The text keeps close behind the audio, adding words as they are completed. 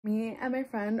Me and my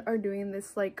friend are doing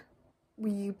this, like,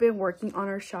 we've been working on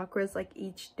our chakras like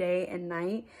each day and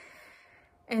night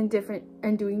and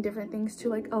doing different things to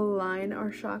like align our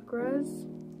chakras.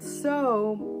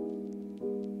 So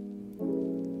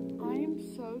I am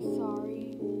so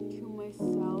sorry to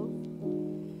myself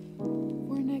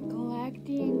for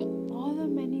neglecting all the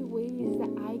many ways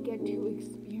that I get to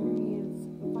experience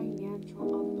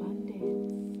financial abundance.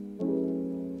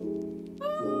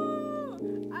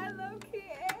 I love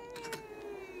KA.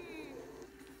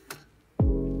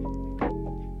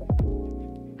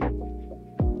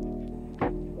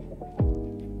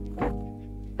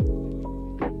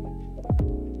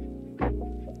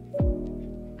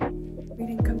 We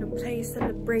didn't come to play,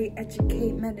 celebrate,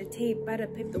 educate, meditate, better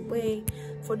pave the way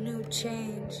for new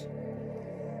change.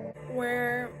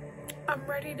 Where I'm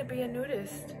ready to be a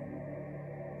nudist.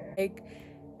 Like,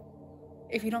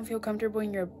 if you don't feel comfortable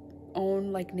in your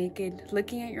own, like,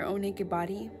 looking at your own naked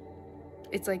body,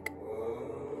 it's like,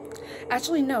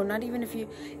 actually no, not even if you,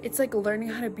 it's like learning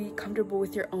how to be comfortable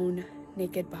with your own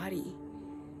naked body,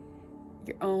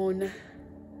 your own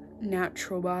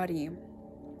natural body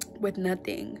with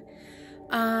nothing,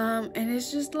 and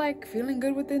it's just like feeling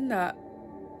good within that.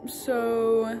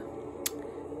 So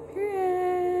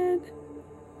period.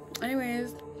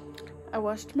 Anyways, I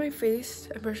washed my face,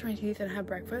 I brushed my teeth, and had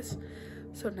breakfast.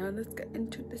 So now let's get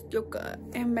into this yoga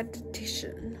and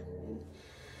meditation.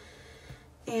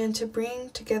 And to bring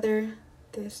together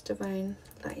this divine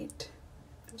light,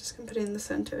 I'm just gonna put it in the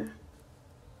center.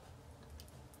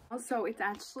 Also, it's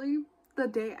actually the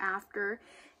day after,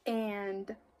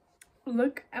 and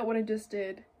look at what I just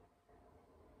did.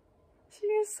 She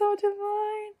is so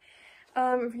divine.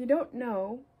 If you don't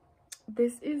know,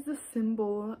 this is the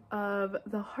symbol of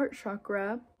the heart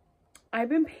chakra. I've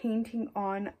been painting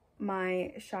on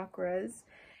my chakras,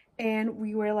 and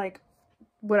we were like,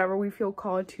 whatever we feel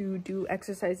called to, do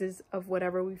exercises of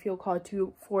whatever we feel called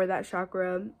to for that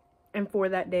chakra and for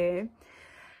that day.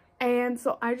 And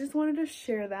so I just wanted to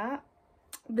share that.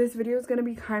 This video is going to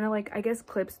be kind of like, I guess,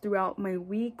 clips throughout my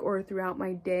week or throughout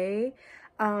my day.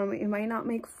 It might not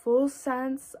make full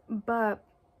sense, but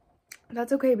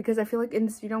that's okay, because I feel like in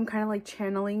this video I'm kind of like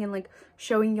channeling and like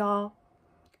showing y'all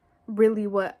really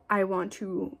what I want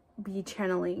to be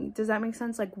channeling. Does that make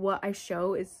sense? Like, what I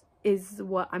show is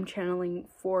what I'm channeling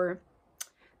for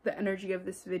the energy of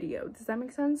this video. Does that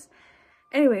make sense?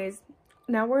 Anyways,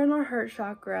 now we're in our heart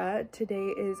chakra.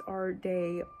 Today is our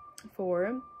day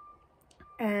 4,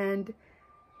 and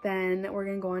then we're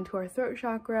gonna go on to our throat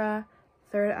chakra,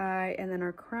 third eye, and then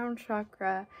our crown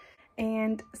chakra.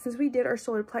 And since we did our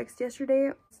solar plex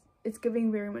yesterday, it's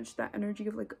giving very much that energy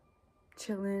of like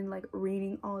chilling, like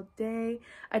reading all day.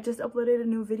 I just uploaded a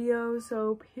new video,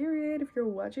 so period, if you're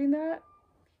watching that,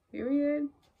 period.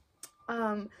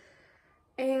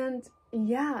 And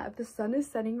yeah, the sun is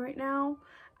setting right now.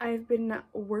 I've been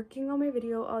working on my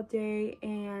video all day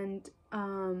and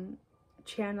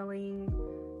channeling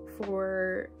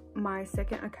for my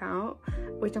second account,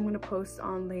 which I'm gonna post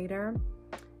on later.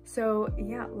 So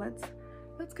yeah, let's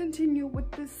continue with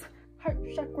this heart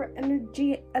chakra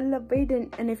energy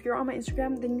elevating. And if you're on my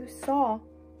Instagram, then you saw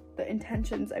the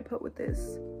intentions I put with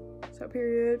this. So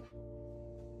period.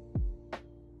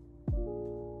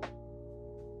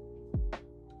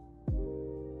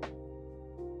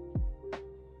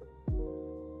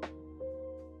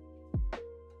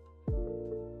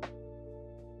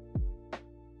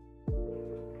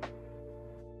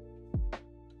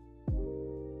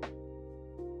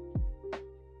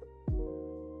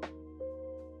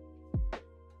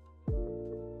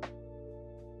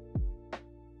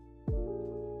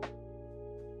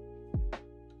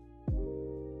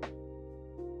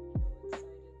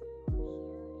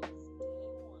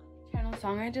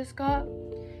 Song I just got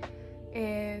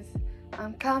is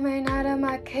I'm coming out of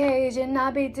my cage and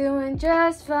I'll be doing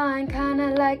just fine,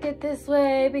 kinda like it this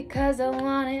way because I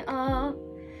want it all.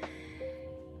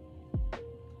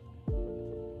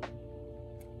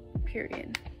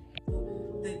 Period.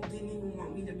 That didn't even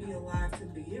want me to be alive to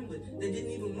begin with. They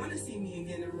didn't even want to see me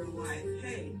again in real life.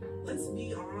 Hey, let's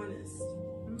be honest.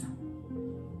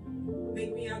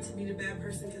 Make me out to be the bad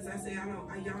person because I say y'all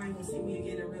ain't gonna see me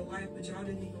again in real life, but y'all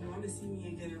didn't even want to see me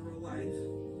again in real life.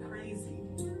 Crazy.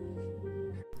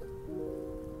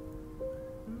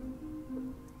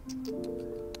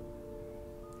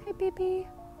 Hey, baby.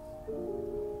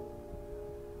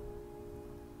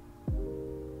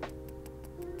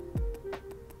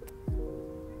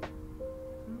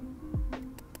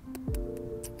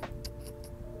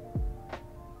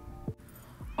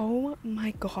 Oh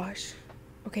my gosh.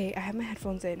 Okay, I have my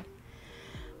headphones in,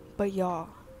 but y'all,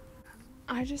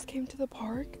 I just came to the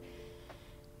park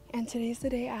And today's the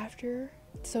day after.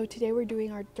 So today we're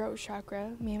doing our throat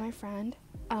chakra, me and my friend.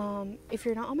 If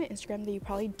you're not on my Instagram, then you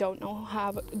probably do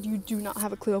not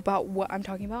have a clue about what I'm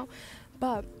talking about.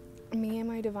 But me and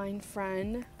my divine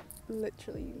friend,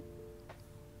 literally,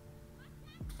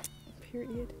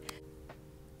 period,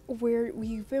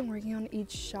 we've been working on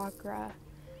each chakra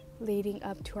leading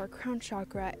up to our crown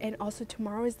chakra. And also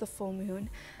tomorrow is the full moon.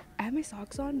 I have my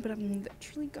socks on, but I'm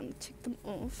literally gonna take them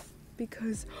off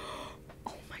because,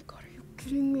 oh my god, are you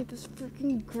kidding me? This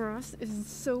freaking grass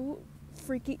is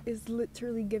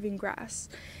literally giving grass.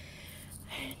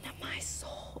 And my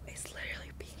soul is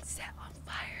literally being set on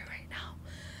fire right now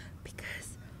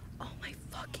because, oh my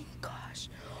fucking gosh,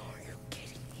 are you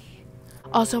kidding me?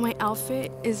 Also, my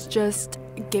outfit is just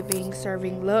giving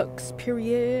serving looks,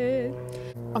 period.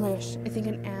 Oh my gosh, I think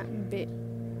an ant bit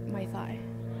my thigh.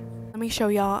 Let me show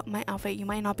y'all my outfit. You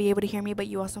might not be able to hear me, but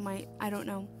you also might. I don't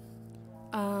know.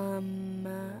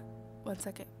 1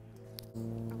 second.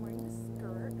 I'm wearing this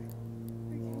skirt.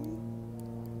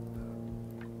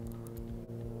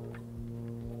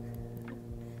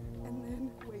 And then,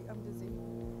 wait, I'm dizzy.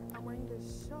 I'm wearing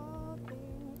this shawl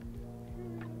thing.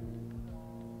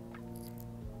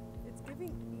 It's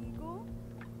giving eagle.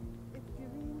 It's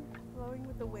giving flowing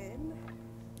with the wind.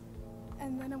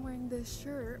 And then I'm wearing this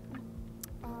shirt,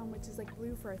 which is like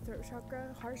blue for our throat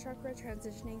chakra, heart chakra,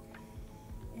 transitioning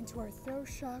into our throat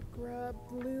chakra,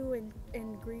 blue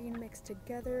and green mixed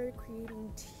together,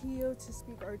 creating teal to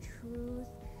speak our truth.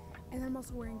 And I'm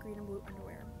also wearing green and blue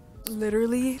underwear.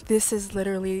 Literally, this is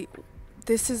literally life.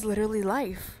 This is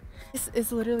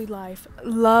literally life.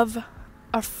 Love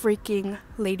a freaking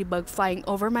ladybug flying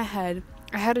over my head.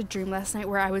 I had a dream last night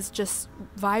where I was just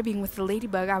vibing with the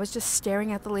ladybug. I was just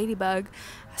staring at the ladybug.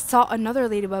 I saw another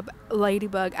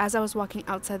ladybug as I was walking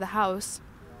outside the house.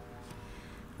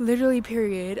 Literally,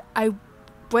 period. I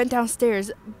went downstairs,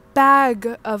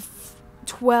 bag of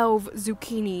 12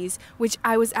 zucchinis, which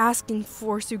I was asking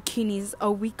for zucchinis a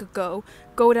week ago.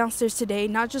 Go downstairs today,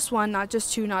 not just one, not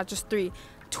just two, not just three.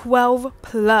 12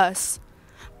 plus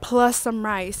some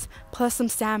rice, plus some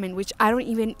salmon, which I don't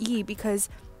even eat because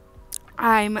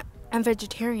I'm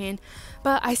vegetarian,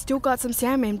 but I still got some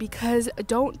salmon because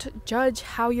don't judge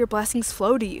how your blessings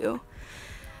flow to you.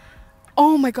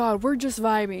 Oh my god, we're just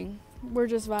vibing.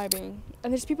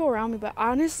 And there's people around me, but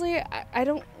honestly, I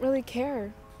don't really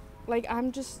care. Like,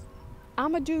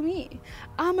 I'ma do me.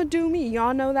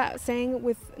 Y'all know that saying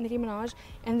with Nicki Minaj,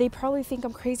 and they probably think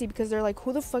I'm crazy because they're like,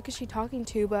 who the fuck is she talking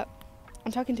to? But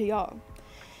I'm talking to y'all,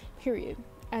 period.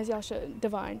 As y'all should,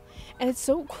 divine. And it's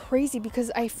so crazy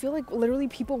because I feel like literally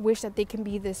people wish that they can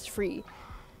be this free.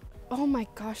 Oh my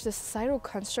gosh, the societal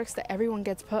constructs that everyone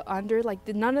gets put under, like,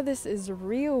 none of this is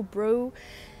real, bro.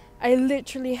 I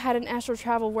literally had an astral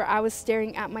travel where I was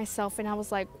staring at myself and I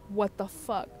was like, what the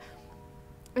fuck?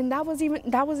 And that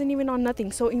wasn't even on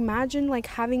nothing. So imagine like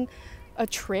having a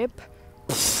trip.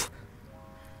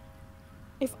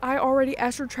 If I already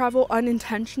astral travel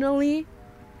unintentionally,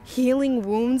 healing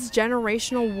wounds,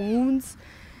 generational wounds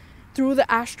through the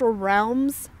astral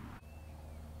realms.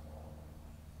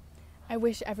 I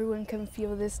wish everyone can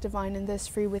feel this divine and this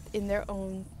free within their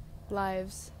own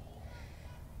lives.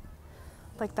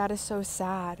 Like, that is so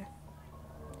sad.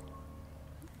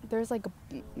 There's like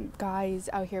guys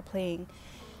out here playing.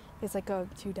 It's like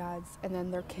two dads and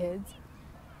then their kids.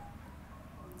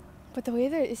 But the way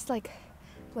that it's like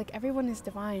everyone is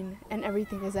divine and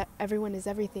everyone is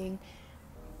everything.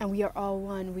 And we are all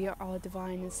one. We are all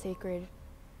divine and sacred.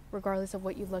 Regardless of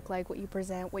what you look like, what you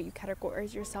present, what you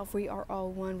categorize yourself, we are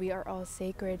all one. We are all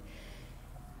sacred.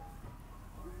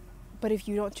 But if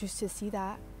you don't choose to see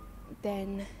that,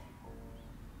 then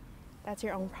that's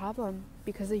your own problem.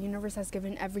 Because the universe has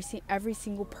given every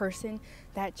single person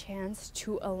that chance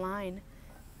to align.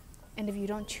 And if you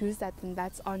don't choose that, then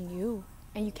that's on you.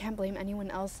 And you can't blame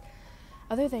anyone else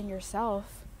other than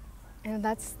yourself. And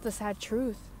that's the sad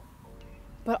truth.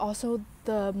 But also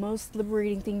the most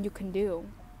liberating thing you can do.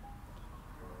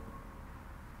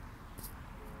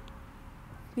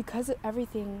 Because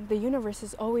everything, the universe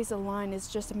is always aligned.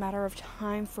 It's just a matter of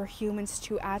time for humans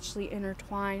to actually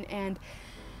intertwine and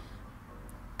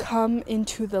come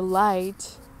into the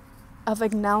light of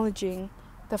acknowledging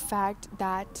the fact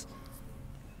that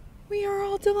we are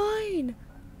all divine.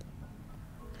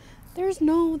 There's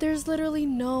literally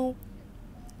no,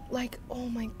 like, oh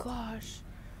my gosh.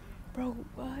 Bro,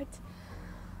 what?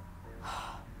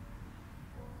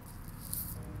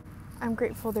 I'm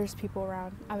grateful there's people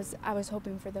around. I was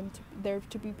hoping for there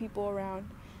to be people around.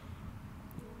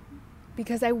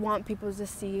 Because I want people to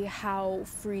see how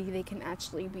free they can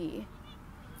actually be.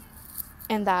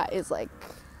 And that is like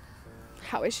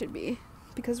how it should be.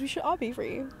 because we should all be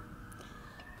free.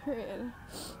 Period.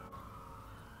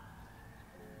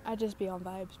 I just be on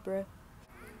vibes, bruh.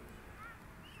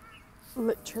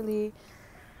 Literally,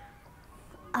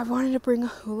 I wanted to bring a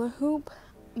hula hoop,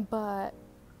 but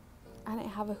I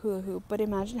didn't have a hula hoop. But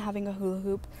imagine having a hula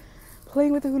hoop,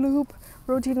 playing with the hula hoop,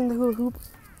 rotating the hula hoop.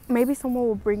 Maybe someone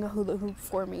will bring a hula hoop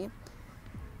for me,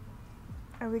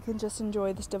 and we can just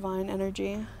enjoy this divine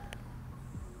energy.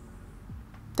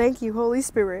 Thank you, Holy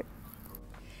Spirit.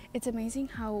 It's amazing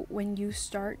how when you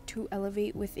start to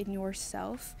elevate within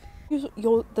yourself,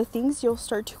 the things you'll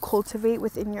start to cultivate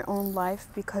within your own life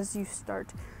because you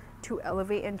start to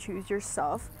elevate and choose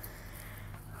yourself.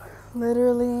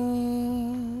 Literally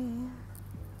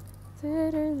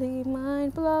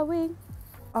mind-blowing.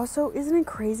 Also, isn't it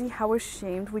crazy how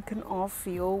ashamed we can all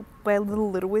feel by the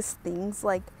littlest things?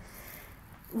 Like,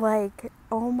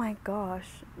 oh my gosh,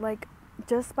 like,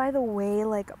 just by the way,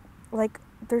 like,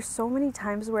 there's so many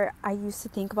times where I used to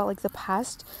think about, like, the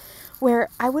past, where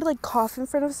I would, like, cough in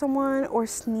front of someone or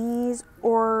sneeze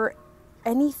or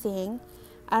anything,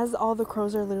 as all the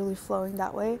crows are literally flowing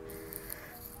that way,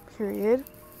 period.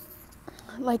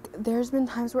 Like, there's been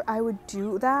times where I would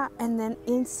do that and then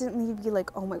instantly be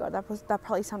like, oh my god, that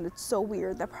probably sounded so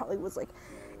weird, that probably was, like,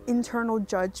 internal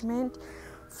judgment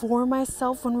for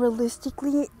myself, when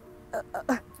realistically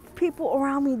people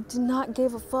around me did not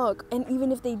give a fuck. And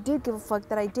even if they did give a fuck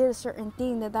that I did a certain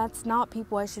thing, that's not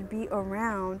people I should be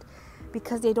around,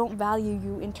 because they don't value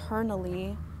you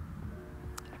internally,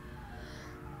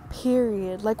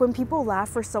 period. Like, when people laugh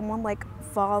for someone, like,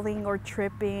 falling or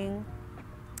tripping,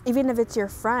 even if it's your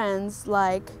friends,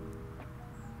 like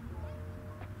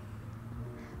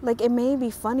it may be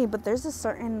funny, but there's a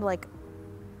certain, like,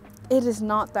 it is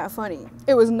not that funny.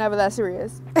 It was never that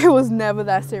serious. It was never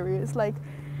that serious. Like,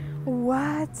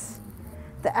 what?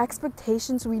 The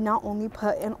expectations we not only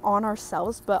put in on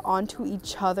ourselves, but onto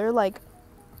each other, like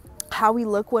how we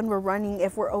look when we're running,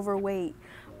 if we're overweight,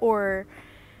 or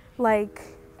like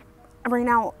right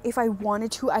now, if I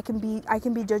wanted to, I can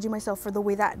be judging myself for the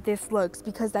way that this looks,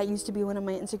 because that used to be one of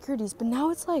my insecurities. But now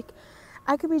it's like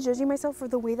I could be judging myself for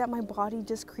the way that my body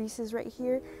just creases right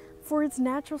here, for its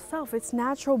natural self, its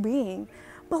natural being.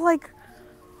 But like,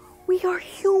 we are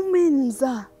humans.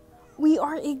 We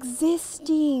are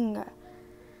existing.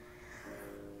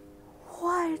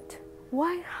 What?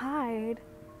 Why hide?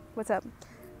 What's up?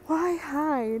 Why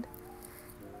hide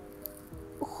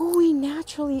who we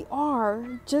naturally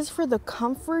are just for the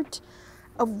comfort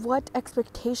of what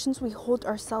expectations we hold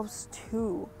ourselves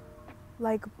to?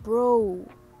 Like, bro,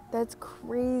 that's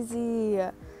crazy.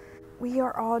 We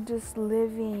are all just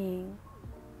living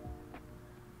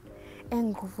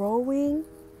and growing,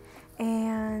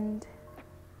 and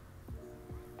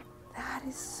that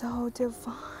is so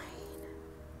divine.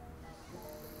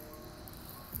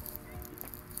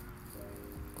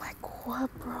 Like,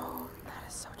 what, bro? That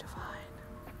is so divine.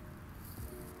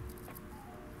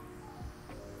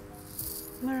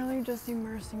 Literally just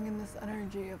immersing in this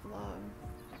energy of love.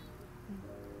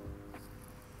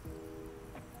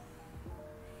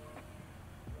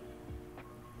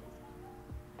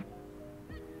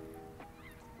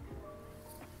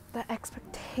 The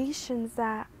expectations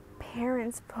that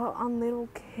parents put on little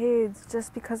kids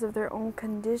just because of their own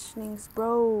conditionings,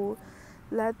 bro.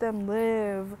 Let them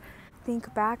live.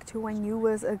 Think back to when you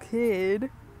was a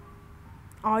kid.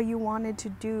 All you wanted to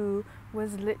do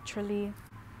was literally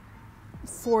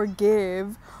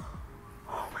forgive.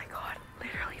 Oh my god,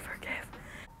 literally forgive.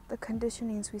 The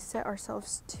conditionings we set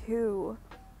ourselves to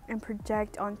and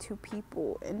project onto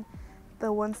people, and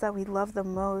the ones that we love the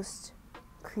most,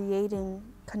 creating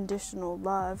conditional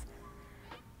love.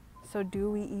 So do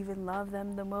we even love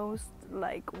them the most?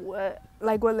 Like what?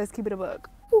 Like what? Let's keep it a buck.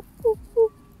 Ooh, ooh,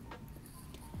 ooh.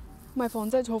 My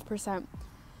phone's at 12%,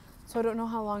 so I don't know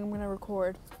how long I'm gonna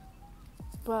record,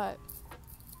 but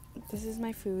this is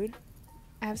my food.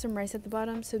 I have some rice at the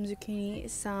bottom, some zucchini,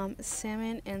 some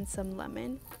salmon, and some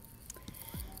lemon.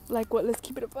 Like what? Let's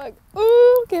keep it a buck.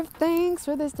 Ooh, give thanks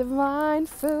for this divine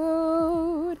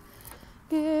food.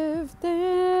 Give thanks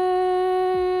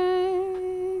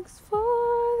for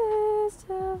this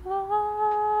divine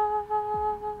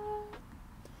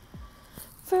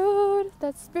food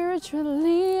that's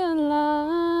spiritually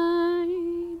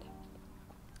aligned.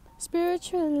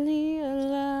 Spiritually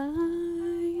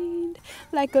aligned,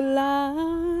 like a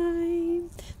line,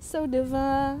 so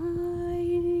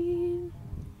divine.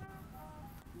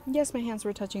 Yes, my hands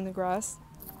were touching the grass.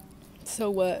 So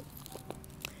what?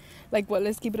 Like what?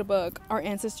 Let's keep it a buck. Our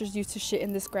ancestors used to shit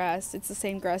in this grass. It's the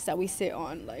same grass that we sit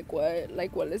on. Like what?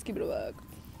 Like what? Let's keep it a buck.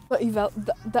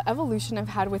 The evolution I've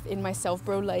had within myself,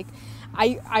 bro. Like,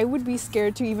 I would be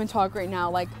scared to even talk right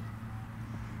now, like,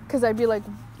 cause I'd be like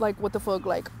what the fuck,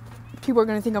 like, people are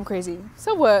gonna think I'm crazy.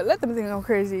 So what? Let them think I'm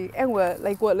crazy. And what?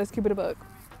 Like what? Let's keep it a buck.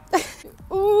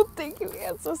 Ooh, thank you,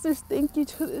 ancestors. Thank you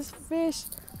to this fish,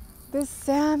 this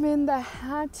salmon that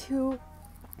had to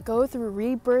go through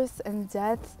rebirths and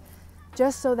deaths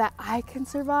just so that I can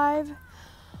survive.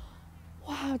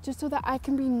 Wow, just so that I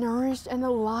can be nourished and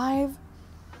alive.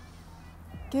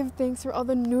 Give thanks for all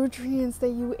the nutrients that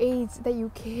you ate, that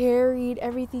you carried,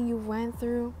 everything you went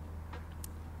through.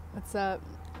 What's up?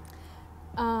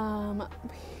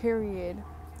 Period.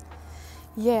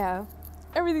 Yeah,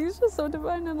 everything's just so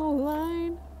divine and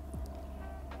aligned.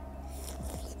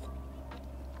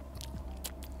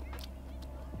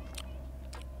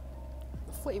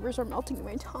 Flavors are melting in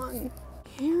my tongue.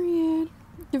 Period.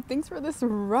 Give thanks for this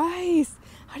rice.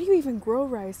 How do you even grow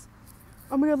rice?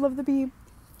 Oh my god, love the bee.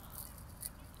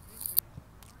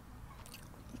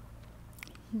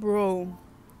 Bro.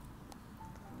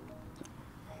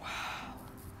 Wow.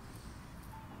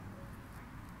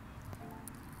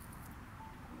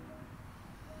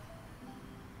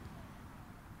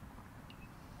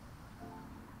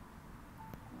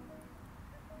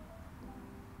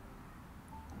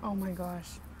 Oh my gosh.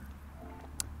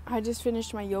 I just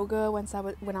finished my yoga when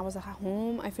I was at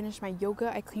home. I finished my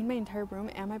yoga. I cleaned my entire room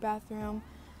and my bathroom.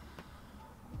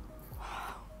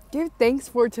 Wow. Give thanks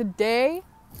for today.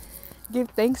 Give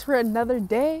thanks for another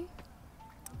day.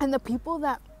 And the people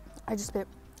that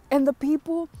and the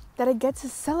people that I get to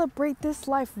celebrate this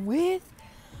life with.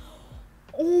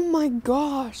 Oh my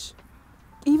gosh.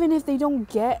 Even if they don't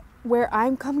get where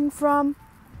I'm coming from,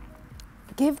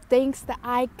 give thanks that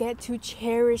I get to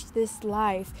cherish this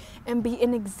life and be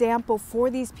an example for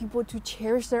these people to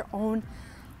cherish their own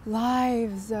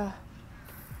lives. Wow.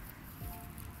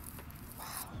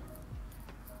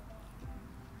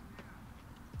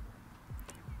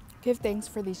 Give thanks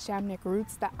for these shamanic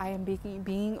roots that I am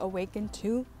being awakened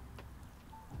to.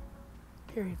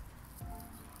 Period.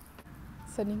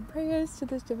 Sending prayers to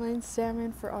this divine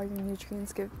salmon for all your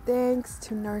nutrients. Give thanks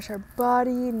to nourish our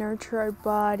body, nurture our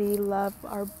body, love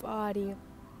our body.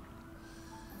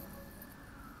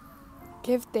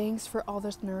 Give thanks for all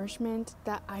this nourishment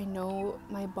that I know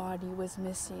my body was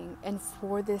missing. And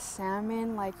for this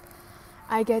salmon, like,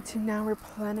 I get to now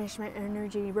replenish my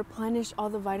energy, replenish all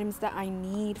the vitamins that I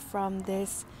need from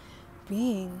this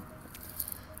being.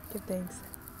 Give thanks.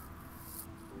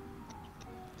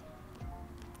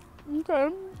 Okay,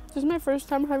 this is my first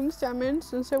time having salmon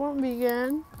since I went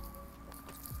vegan.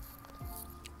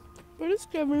 But it's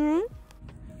good, man.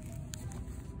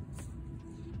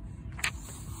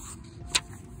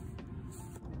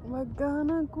 We're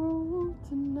gonna grow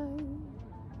tonight.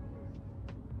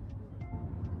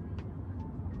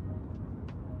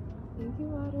 Thank you,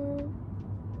 water.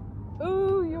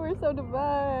 Ooh, you were so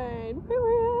divine.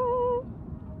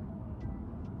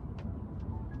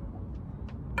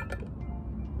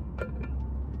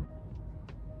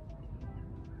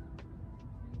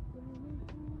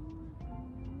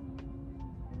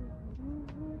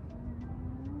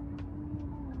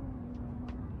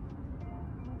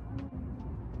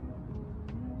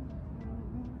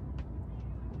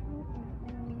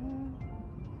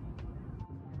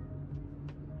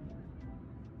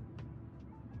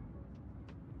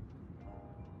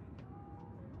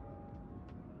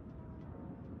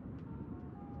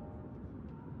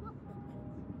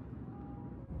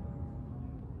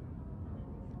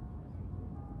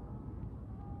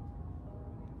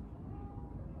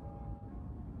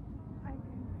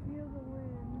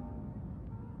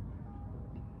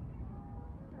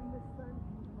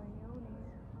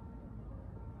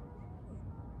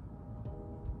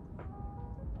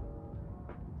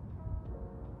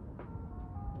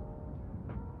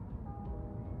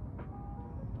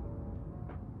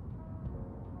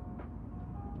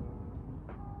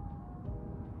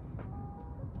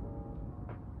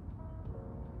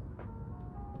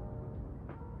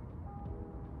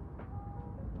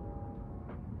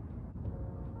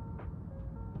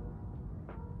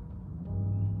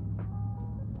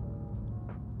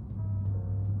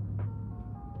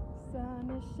 Sun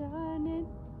is shining,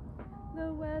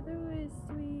 the weather is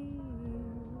sweet.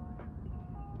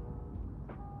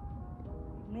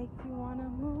 Makes you wanna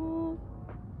move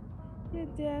your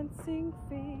dancing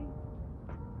feet.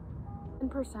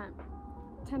 10%.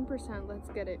 10%, let's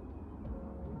get it.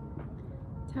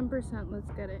 10%,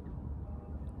 let's get it.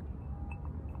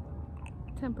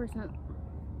 10%.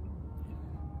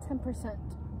 10%.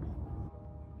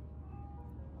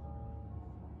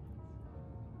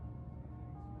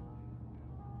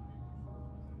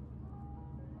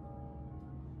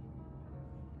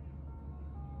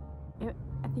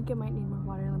 I think it might need more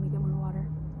water. Let me get more water.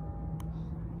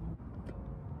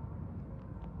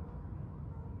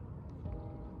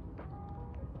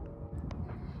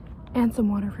 And some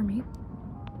water for me.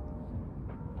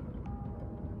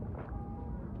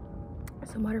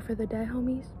 Some water for the day,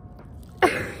 homies.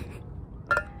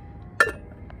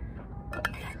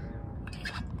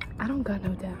 I don't got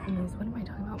no dead homies. What am I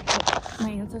talking about? My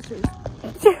ancestors.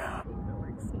 It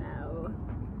works now.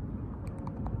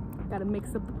 Gotta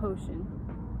mix up the potion.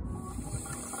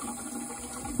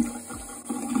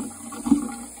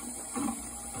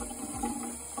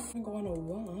 I'm gonna go on a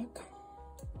walk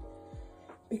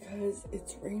because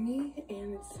it's rainy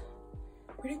and it's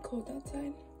pretty cold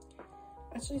outside.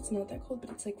 Actually, it's not that cold, but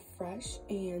it's like fresh.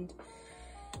 And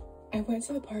I went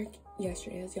to the park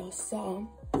yesterday, as y'all saw,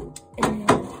 and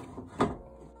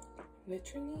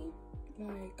literally,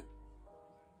 like,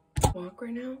 walk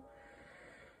right now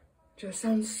just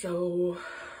sounds so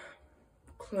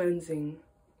cleansing.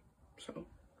 So,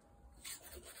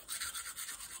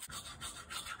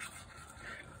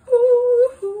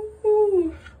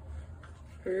 ooh.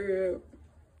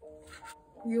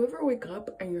 You ever wake up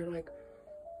and you're like,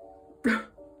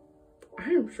 I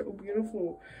am so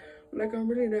beautiful. Like, I'm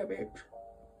really that bitch.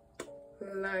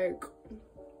 Like,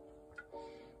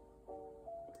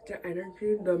 the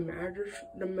energy, the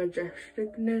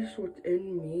majesticness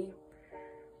within me.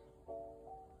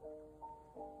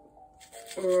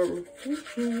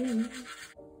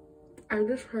 I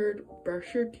just heard,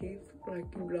 brush your teeth like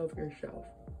you love yourself.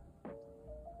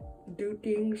 Do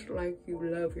things like you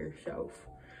love yourself.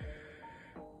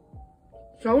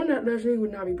 Someone that loves me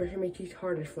would not be brushing my teeth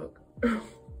hard as fuck.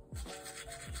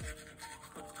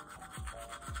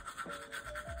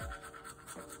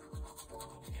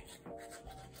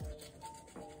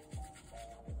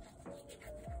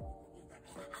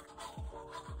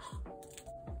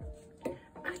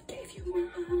 I gave you my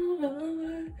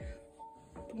heart.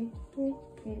 Boom, boom,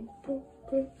 boom, boom,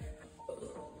 boom.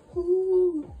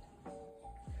 Ooh.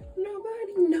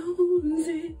 Nobody knows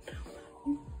it.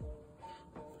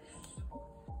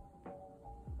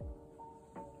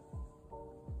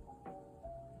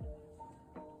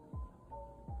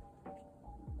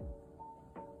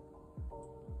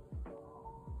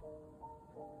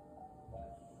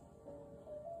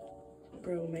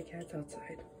 Bro, my cat's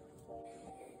outside.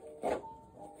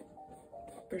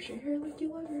 Brush your hair like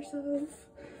you love yourself.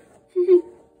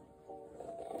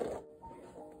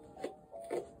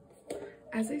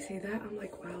 As I say that, I'm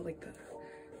like, wow,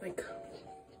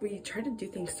 we try to do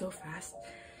things so fast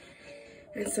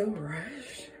and so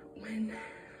rushed when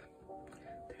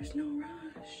there's no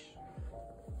rush.